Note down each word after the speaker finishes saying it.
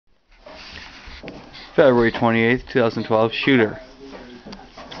February 28th, 2012, shooter.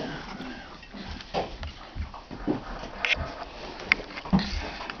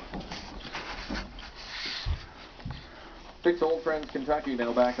 Six Old Friends, Kentucky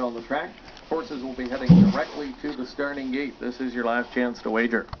now back on the track. Horses will be heading directly to the starting gate. This is your last chance to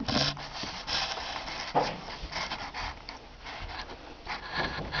wager.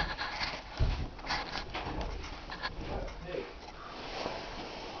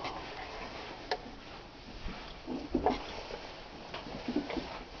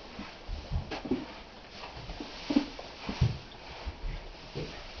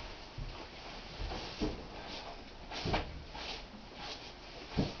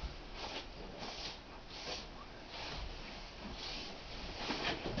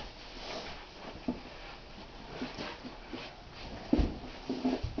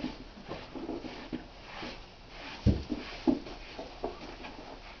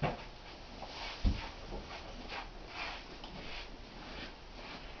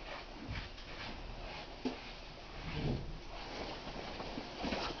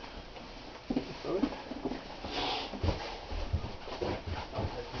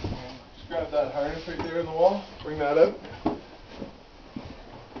 Just grab that harness right there in the wall, bring that out.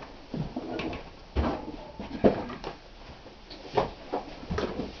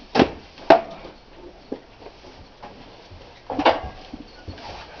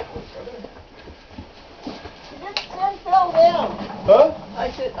 Huh?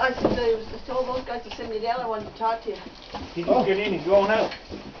 I said I told those guys to send you down. I wanted to talk to you. He just get in, he's going out.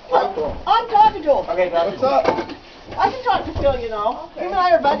 Well, I'm talking to him. Okay, What's up? I can talk to Phil, you know. Okay. Him and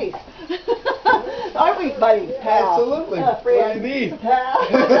I are buddies. Aren't we buddies, pal? Absolutely. What do you need? Pal.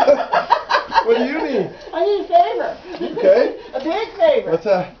 What do you need? I need a favor. Okay. A big favor. What's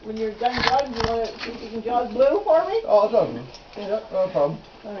that? When you're done jogging, you want to see if you can jog blue for me? Oh, I'll jog me. Yeah. No problem.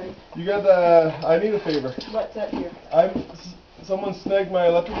 All right. You got I need a favor. What's that here? Someone snagged my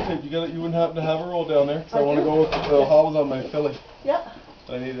electrical tape. You wouldn't happen to have a roll down there? 'Cause I want to do. go with the hobbles on my filly. Yep.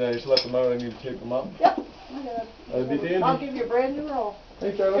 I just let them out. I need to tape them up. Yep. That'd be dandy. I'll give you a brand new roll.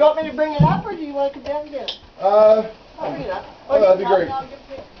 Thanks, Do Charlotte. you want me to bring it up or do you want to come down and get it? I'll bring it up. Oh, that'd be great. I'll give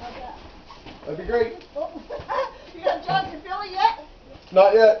it like that. That'd be great. Oh. You got John and Philly yet?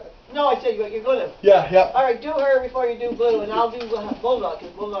 Not yet. No, I said you're going to. Yeah. All right, do her before you do blue, and I'll do Bulldog,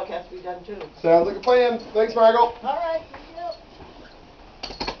 because Bulldog has to be done too. Sounds like a plan. Thanks, Margot. All right.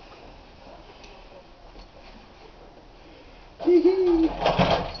 Hee-hee.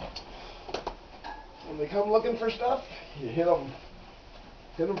 When they come looking for stuff, you hit them.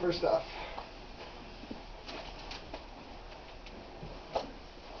 Hit them for stuff.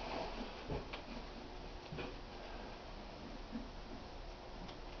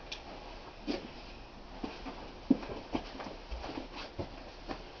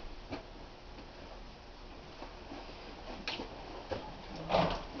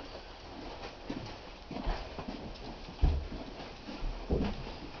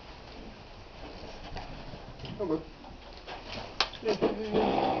 Come on.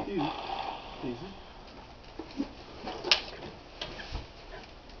 Easy.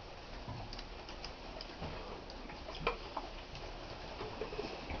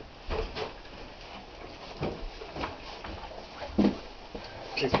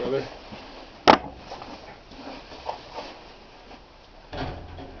 Thanks, brother.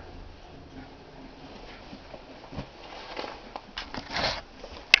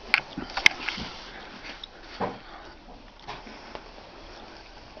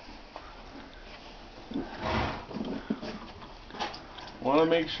 Want to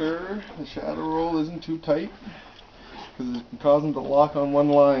make sure the shadow roll isn't too tight because it can cause them to lock on one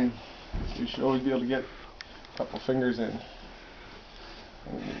line. So you should always be able to get a couple fingers in.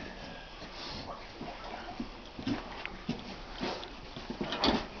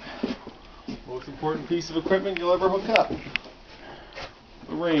 Most important piece of equipment you'll ever hook up.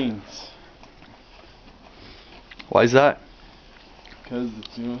 The reins. Why is that? Because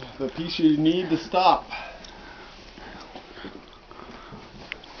it's the piece you need to stop.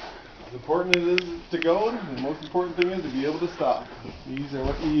 As important as it is to go, the most important thing is to be able to stop. These are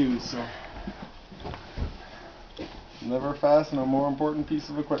what you use, so. Never fasten a more important piece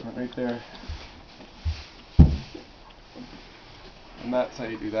of equipment right there. And that's how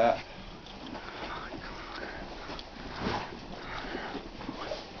you do that.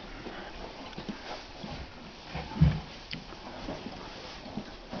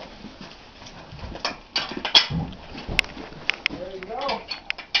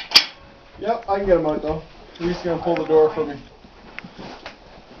 Yep, I can get him out though. He's gonna pull the door for me.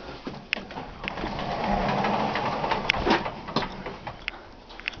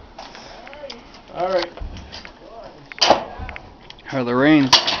 Alright. How are the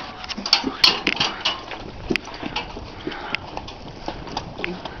reins?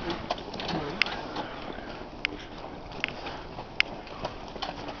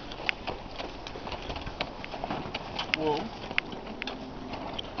 Whoa.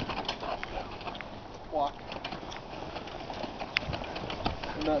 Walk.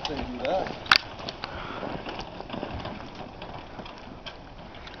 I'm not saying do that.